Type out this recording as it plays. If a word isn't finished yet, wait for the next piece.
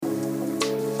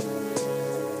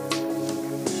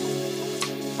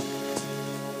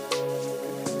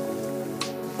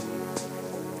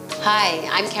Hi,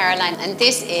 I'm Caroline, and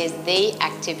this is The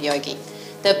Active Yogi,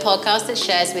 the podcast that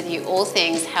shares with you all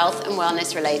things health and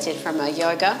wellness related from a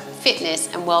yoga,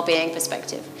 fitness, and well-being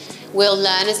perspective. We'll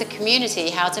learn as a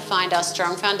community how to find our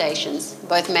strong foundations,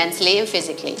 both mentally and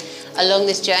physically, along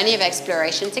this journey of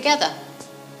exploration together.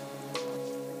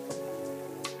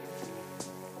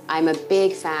 I'm a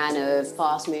big fan of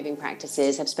fast-moving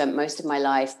practices. I've spent most of my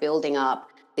life building up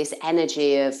this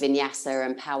energy of vinyasa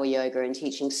and power yoga and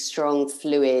teaching strong,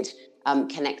 fluid,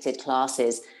 connected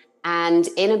classes. And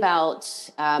in about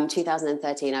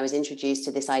 2013, I was introduced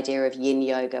to this idea of yin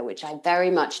yoga, which I very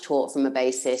much taught from a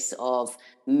basis of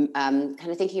kind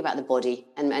of thinking about the body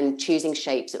and choosing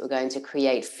shapes that were going to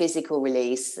create physical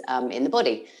release in the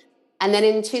body. And then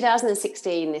in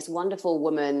 2016, this wonderful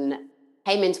woman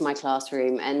came into my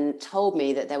classroom and told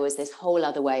me that there was this whole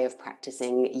other way of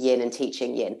practicing yin and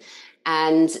teaching yin.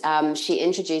 And she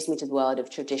introduced me to the world of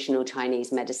traditional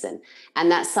Chinese medicine.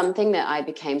 And that's something that I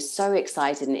became so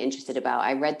excited and interested about.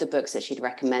 I read the books that she'd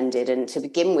recommended. And to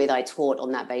begin with, I taught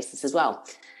on that basis as well.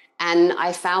 And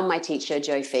I found my teacher,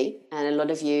 Jo Phee, and a lot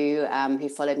of you who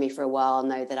followed me for a while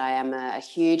know that I am a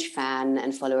huge fan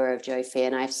and follower of Jo Phee,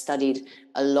 and I've studied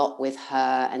a lot with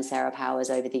her and Sarah Powers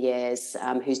over the years,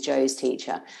 who's Jo's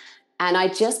teacher. And I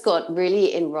just got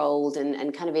really enrolled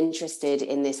and kind of interested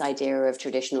in this idea of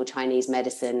traditional Chinese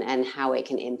medicine and how it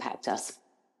can impact us.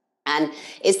 And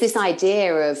it's this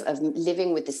idea of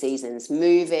living with the seasons,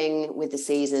 moving with the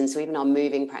seasons. So even our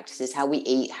moving practices, how we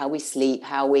eat, how we sleep,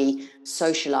 how we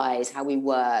socialize, how we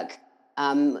work,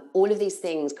 all of these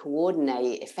things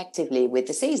coordinate effectively with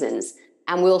the seasons.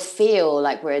 And we'll feel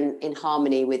like we're in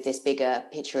harmony with this bigger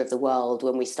picture of the world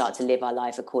when we start to live our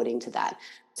life according to that.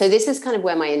 So this is kind of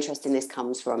where my interest in this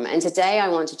comes from. And today I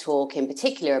want to talk in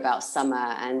particular about summer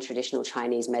and traditional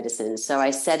Chinese medicine. So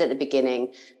I said at the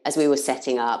beginning, as we were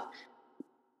setting up,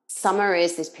 summer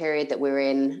is this period that we're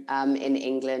in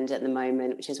England at the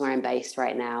moment, which is where I'm based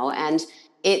right now. And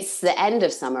it's the end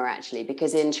of summer, actually,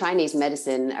 because in Chinese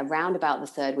medicine, around about the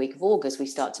third week of August, we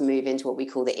start to move into what we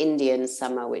call the Indian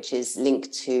summer, which is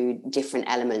linked to different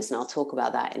elements. And I'll talk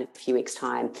about that in a few weeks'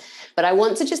 time. But I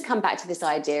want to just come back to this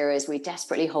idea as we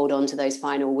desperately hold on to those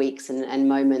final weeks and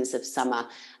moments of summer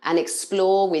and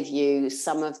explore with you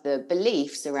some of the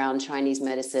beliefs around Chinese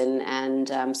medicine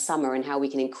and summer and how we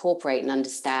can incorporate and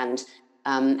understand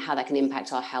how that can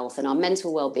impact our health and our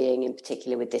mental well-being in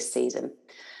particular with this season.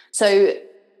 So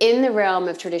in the realm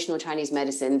of traditional Chinese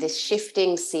medicine, this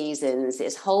shifting seasons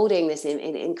is holding this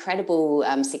incredible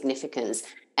significance,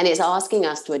 and it's asking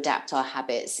us to adapt our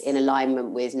habits in alignment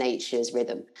with nature's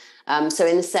rhythm. So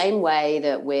in the same way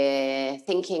that we're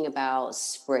thinking about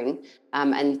spring,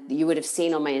 and you would have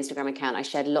seen on my Instagram account, I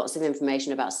shared lots of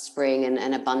information about spring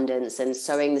and abundance and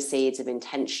sowing the seeds of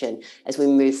intention as we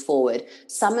move forward.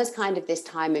 Summer's kind of this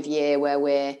time of year where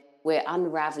we're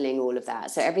unraveling all of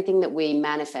that. So everything that we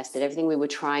manifested, everything we were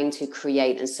trying to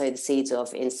create and sow the seeds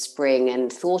of in spring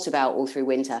and thought about all through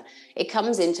winter, it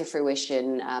comes into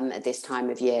fruition at this time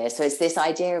of year. So it's this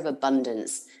idea of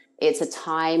abundance. It's a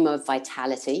time of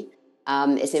vitality.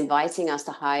 It's inviting us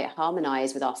to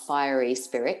harmonize with our fiery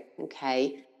spirit,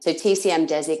 okay? So TCM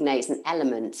designates an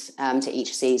element to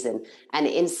each season. And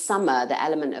in summer, the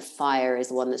element of fire is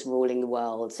the one that's ruling the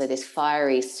world. So this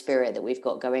fiery spirit that we've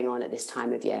got going on at this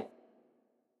time of year.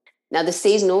 Now, the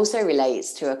season also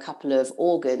relates to a couple of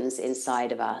organs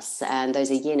inside of us, and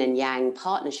those are yin and yang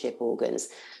partnership organs.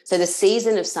 So the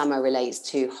season of summer relates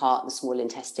to heart and small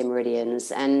intestine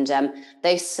meridians, and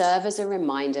they serve as a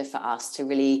reminder for us to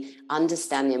really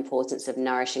understand the importance of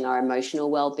nourishing our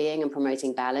emotional well-being and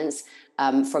promoting balance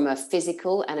from a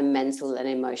physical and a mental and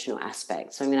emotional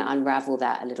aspect. So I'm going to unravel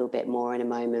that a little bit more in a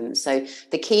moment. So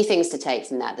the key things to take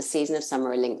from that, the season of summer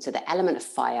are linked to the element of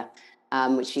fire,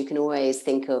 which you can always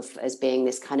think of as being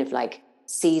this kind of like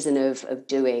season of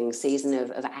doing, season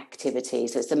of activity.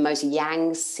 So it's the most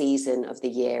yang season of the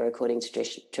year, according to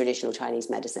traditional Chinese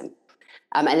medicine.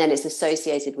 And then it's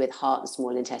associated with heart and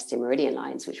small intestine meridian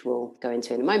lines, which we'll go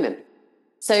into in a moment.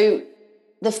 So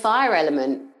the fire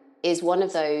element is one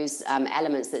of those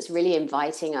elements that's really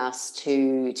inviting us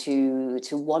to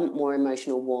want more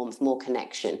emotional warmth, more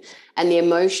connection. And the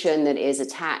emotion that is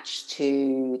attached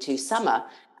to summer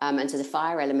and to the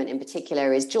fire element in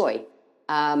particular is joy.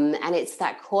 And it's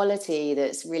that quality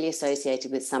that's really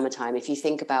associated with summertime. If you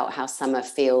think about how summer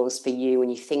feels for you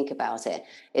when you think about it,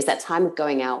 it's that time of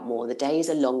going out more. The days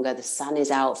are longer, the sun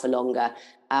is out for longer.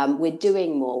 We're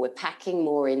doing more, we're packing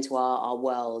more into our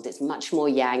world. It's much more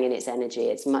yang in its energy.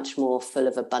 It's much more full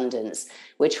of abundance.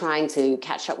 We're trying to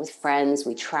catch up with friends,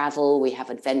 we travel, we have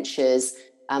adventures.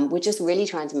 We're just really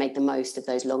trying to make the most of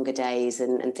those longer days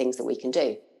and things that we can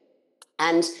do.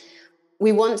 And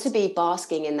we want to be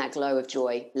basking in that glow of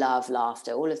joy, love,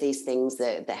 laughter, all of these things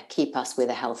that keep us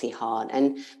with a healthy heart.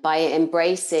 And by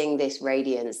embracing this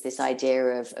radiance, this idea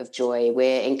of joy,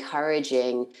 we're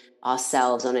encouraging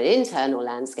ourselves on an internal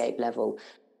landscape level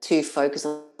to focus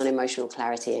on emotional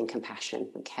clarity and compassion,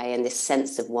 okay, and this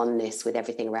sense of oneness with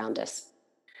everything around us.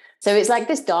 So it's like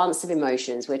this dance of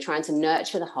emotions. We're trying to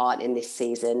nurture the heart in this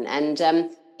season. And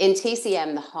in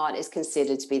TCM, the heart is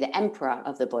considered to be the emperor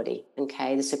of the body,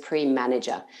 okay, the supreme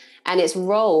manager. And its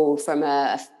role from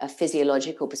a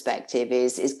physiological perspective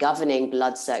is governing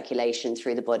blood circulation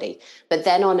through the body. But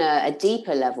then on a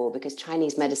deeper level, because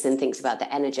Chinese medicine thinks about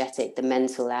the energetic, the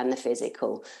mental, and the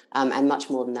physical, and much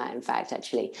more than that, in fact,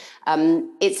 actually.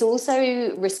 It's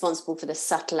also responsible for the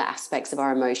subtler aspects of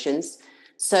our emotions.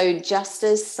 So just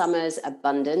as summer's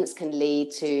abundance can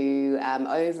lead to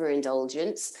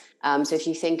overindulgence, so if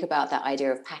you think about that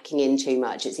idea of packing in too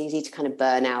much, it's easy to kind of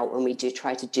burn out when we do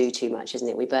try to do too much, isn't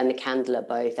it? We burn the candle at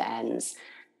both ends.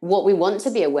 What we want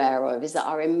to be aware of is that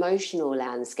our emotional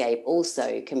landscape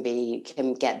also can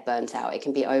get burnt out. It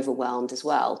can be overwhelmed as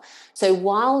well. So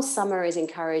while summer is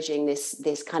encouraging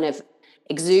this kind of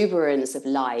exuberance of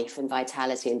life and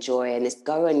vitality and joy and this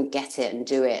go and get it and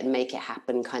do it and make it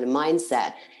happen kind of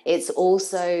mindset, it's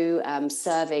also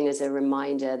serving as a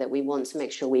reminder that we want to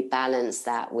make sure we balance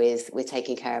that with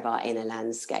taking care of our inner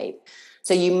landscape.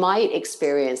 So you might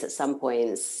experience at some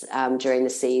points during the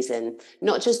season,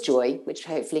 not just joy, which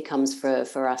hopefully comes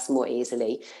for us more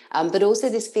easily, but also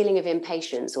this feeling of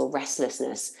impatience or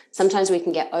restlessness. Sometimes we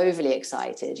can get overly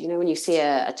excited. You know, when you see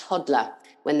a toddler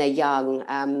when they're young,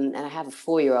 and I have a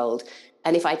 4-year-old,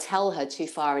 and if I tell her too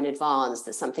far in advance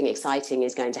that something exciting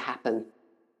is going to happen,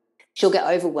 she'll get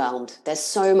overwhelmed. There's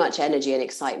so much energy and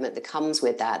excitement that comes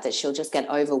with that she'll just get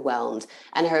overwhelmed.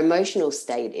 And her emotional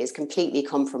state is completely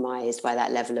compromised by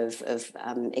that level of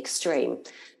extreme.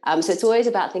 So it's always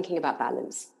about thinking about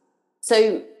balance.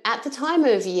 So at the time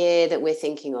of year that we're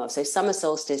thinking of, so summer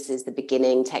solstice is the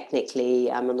beginning technically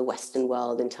on the Western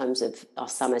world in terms of our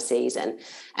summer season.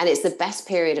 And it's the best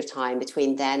period of time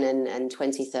between then and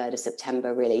 23rd of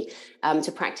September, really,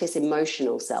 to practice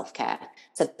emotional self-care.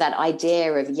 So that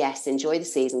idea of, yes, enjoy the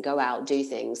season, go out, do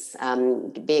things,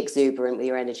 be exuberant with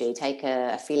your energy, take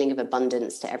a feeling of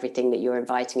abundance to everything that you're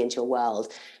inviting into your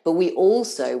world. But we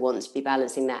also want to be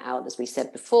balancing that out, as we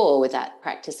said before, with that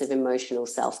practice of emotional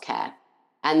self-care.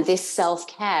 And this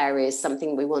self-care is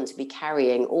something we want to be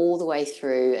carrying all the way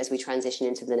through as we transition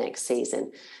into the next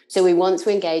season. So we want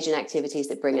to engage in activities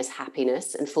that bring us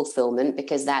happiness and fulfillment,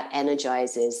 because that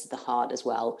energizes the heart as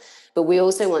well. But we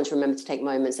also want to remember to take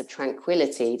moments of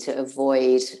tranquility to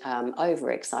avoid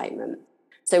overexcitement.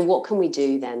 So what can we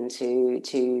do then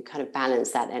to kind of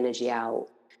balance that energy out?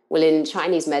 Well, in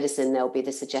Chinese medicine, there'll be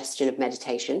the suggestion of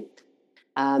meditation.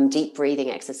 Deep breathing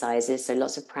exercises, so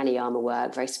lots of pranayama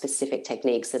work, very specific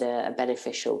techniques that are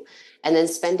beneficial. And then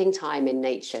spending time in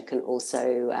nature can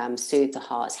also soothe the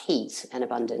heart's heat and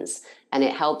abundance. And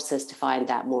it helps us to find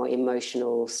that more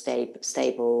emotional,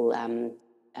 stable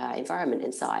environment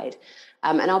inside.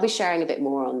 And I'll be sharing a bit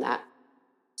more on that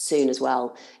soon as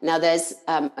well. Now, there's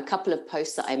a couple of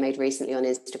posts that I made recently on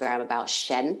Instagram about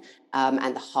Shen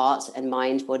and the heart and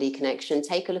mind-body connection.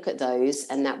 Take a look at those,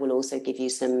 and that will also give you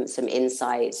some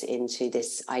insight into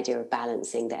this idea of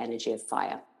balancing the energy of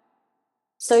fire.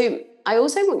 So I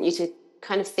also want you to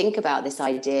kind of think about this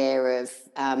idea of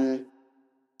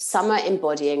summer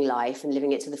embodying life and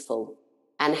living it to the full,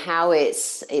 and how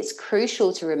it's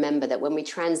crucial to remember that when we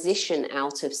transition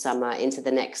out of summer into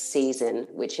the next season,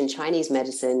 which in Chinese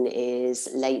medicine is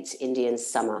late Indian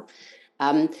summer,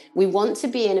 we want to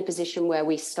be in a position where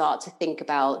we start to think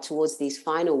about, towards these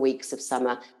final weeks of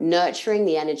summer, nurturing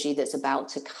the energy that's about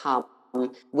to come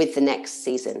with the next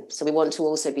season. So we want to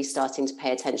also be starting to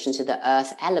pay attention to the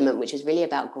earth element, which is really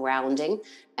about grounding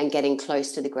and getting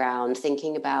close to the ground,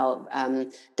 thinking about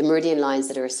the meridian lines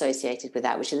that are associated with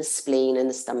that, which are the spleen and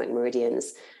the stomach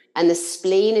meridians. And the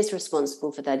spleen is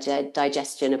responsible for the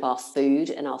digestion of our food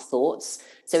and our thoughts.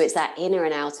 So it's that inner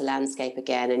and outer landscape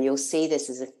again. And you'll see this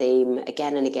as a theme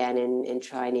again and again in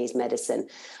Chinese medicine.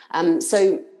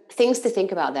 So things to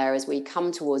think about there as we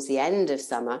come towards the end of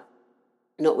summer,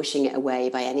 not wishing it away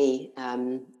by any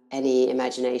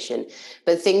imagination,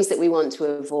 but things that we want to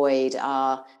avoid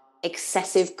are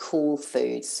excessive cool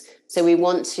foods. So we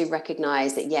want to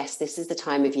recognize that, yes, this is the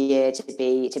time of year to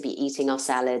be eating our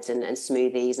salads and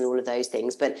smoothies and all of those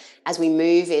things. But as we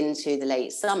move into the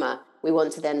late summer, we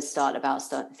want to then start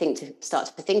to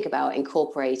think about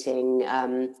incorporating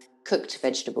cooked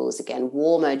vegetables again,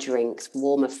 warmer drinks,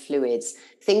 warmer fluids,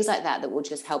 things like that will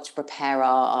just help to prepare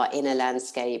our inner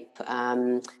landscape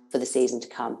for the season to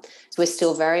come. So we're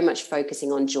still very much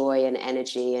focusing on joy and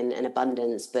energy and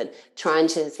abundance, but trying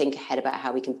to think ahead about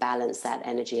how we can balance that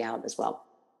energy out as well.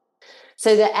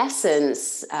 So the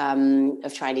essence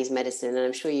of Chinese medicine, and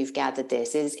I'm sure you've gathered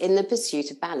this, is in the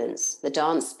pursuit of balance, the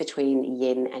dance between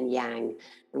yin and yang.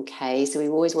 Okay, so we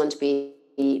always want to be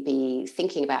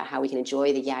thinking about how we can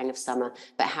enjoy the yang of summer,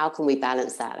 but how can we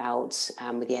balance that out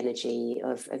with the energy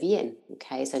of yin?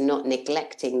 Okay, so not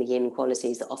neglecting the yin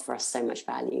qualities that offer us so much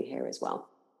value here as well.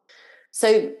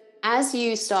 So as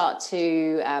you start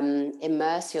to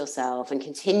immerse yourself and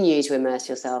continue to immerse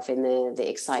yourself in the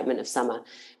excitement of summer,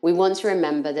 we want to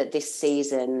remember that this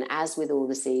season, as with all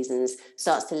the seasons,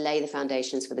 starts to lay the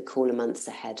foundations for the cooler months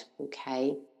ahead,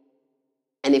 okay?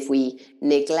 And if we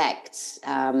neglect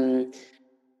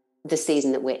the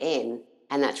season that we're in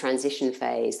and that transition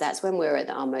phase, that's when we're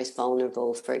at our most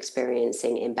vulnerable for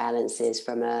experiencing imbalances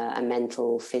from a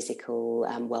mental, physical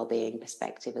well-being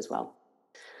perspective as well.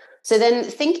 So then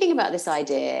thinking about this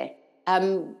idea,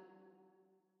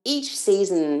 each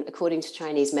season, according to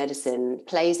Chinese medicine,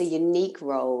 plays a unique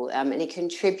role and it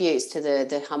contributes to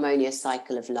the harmonious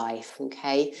cycle of life,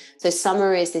 okay? So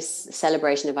summer is this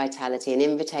celebration of vitality, an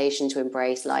invitation to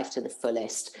embrace life to the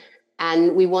fullest.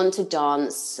 And we want to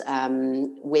dance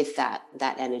with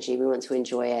that energy. We want to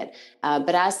enjoy it.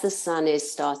 But as the sun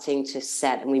is starting to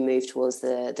set and we move towards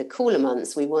the cooler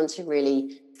months, we want to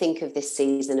really think of this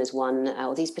season as one,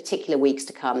 or these particular weeks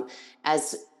to come,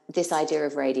 as this idea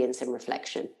of radiance and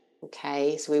reflection.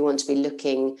 Okay, so we want to be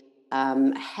looking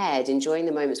ahead, enjoying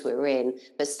the moments we're in,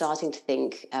 but starting to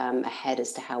think ahead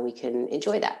as to how we can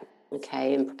enjoy that.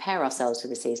 Okay, and prepare ourselves for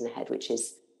the season ahead, which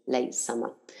is late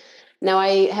summer. Now,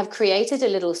 I have created a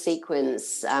little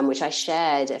sequence, which I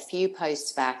shared a few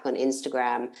posts back on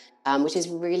Instagram, which is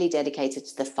really dedicated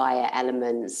to the fire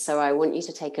elements. So I want you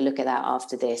to take a look at that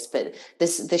after this. But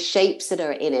the shapes that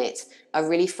are in it are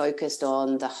really focused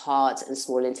on the heart and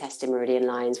small intestine meridian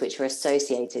lines, which are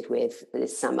associated with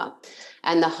this summer.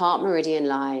 And the heart meridian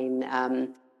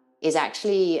line is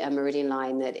actually a meridian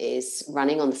line that is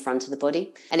running on the front of the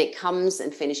body, and it comes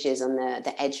and finishes on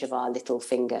the edge of our little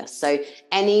finger. So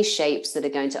any shapes that are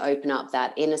going to open up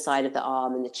that inner side of the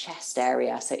arm and the chest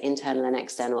area, so internal and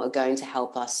external, are going to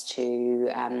help us to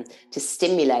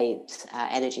stimulate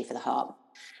energy for the heart.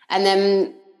 And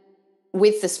then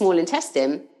with the small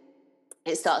intestine,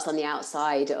 it starts on the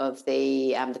outside of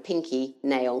the pinky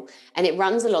nail, and it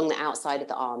runs along the outside of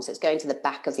the arm. So it's going to the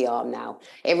back of the arm now.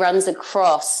 It runs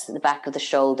across the back of the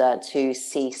shoulder to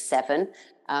C7,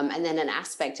 and then an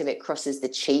aspect of it crosses the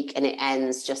cheek, and it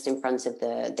ends just in front of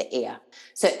the ear.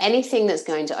 So anything that's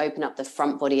going to open up the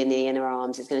front body and the inner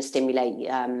arms is going to stimulate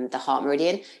the heart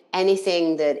meridian.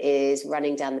 Anything that is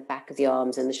running down the back of the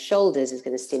arms and the shoulders is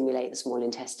going to stimulate the small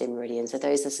intestine meridian. So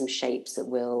those are some shapes that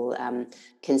we'll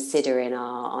consider in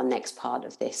our next part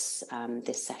of this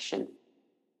session.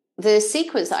 The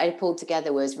sequence that I pulled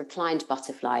together was reclined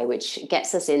butterfly, which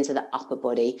gets us into the upper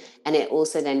body, and it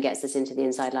also then gets us into the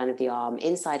inside line of the arm,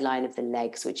 inside line of the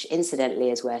legs, which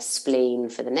incidentally is where spleen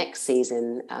for the next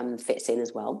season fits in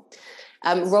as well.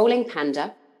 Rolling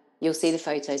panda, you'll see the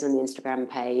photos on the Instagram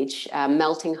page.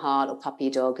 Melting heart, or puppy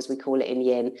dog, as we call it in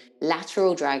yin.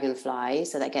 Lateral dragonfly,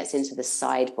 so that gets into the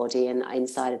side body and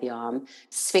inside of the arm.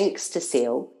 Sphinx to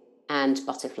seal, and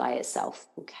butterfly itself.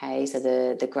 Okay, so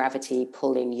the gravity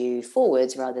pulling you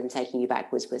forwards rather than taking you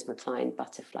backwards with reclined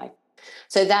butterfly.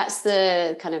 So that's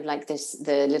the kind of like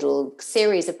the little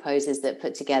series of poses that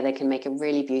put together can make a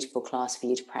really beautiful class for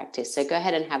you to practice. So go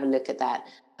ahead and have a look at that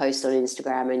post on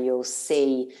Instagram, and you'll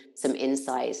see some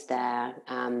insights there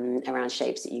around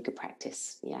shapes that you could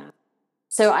practice. Yeah.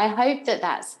 So I hope that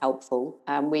that's helpful.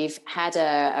 We've had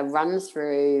a run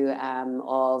through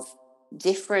of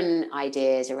different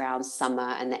ideas around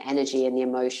summer and the energy and the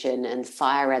emotion and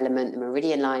fire element, the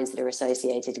meridian lines that are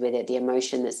associated with it, the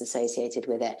emotion that's associated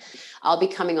with it. I'll be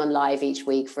coming on live each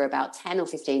week for about 10 or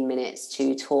 15 minutes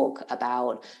to talk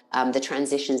about the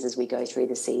transitions as we go through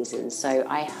the season. So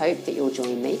I hope that you'll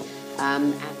join me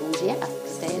and yeah,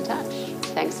 stay in touch.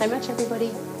 Thanks so much,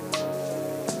 everybody.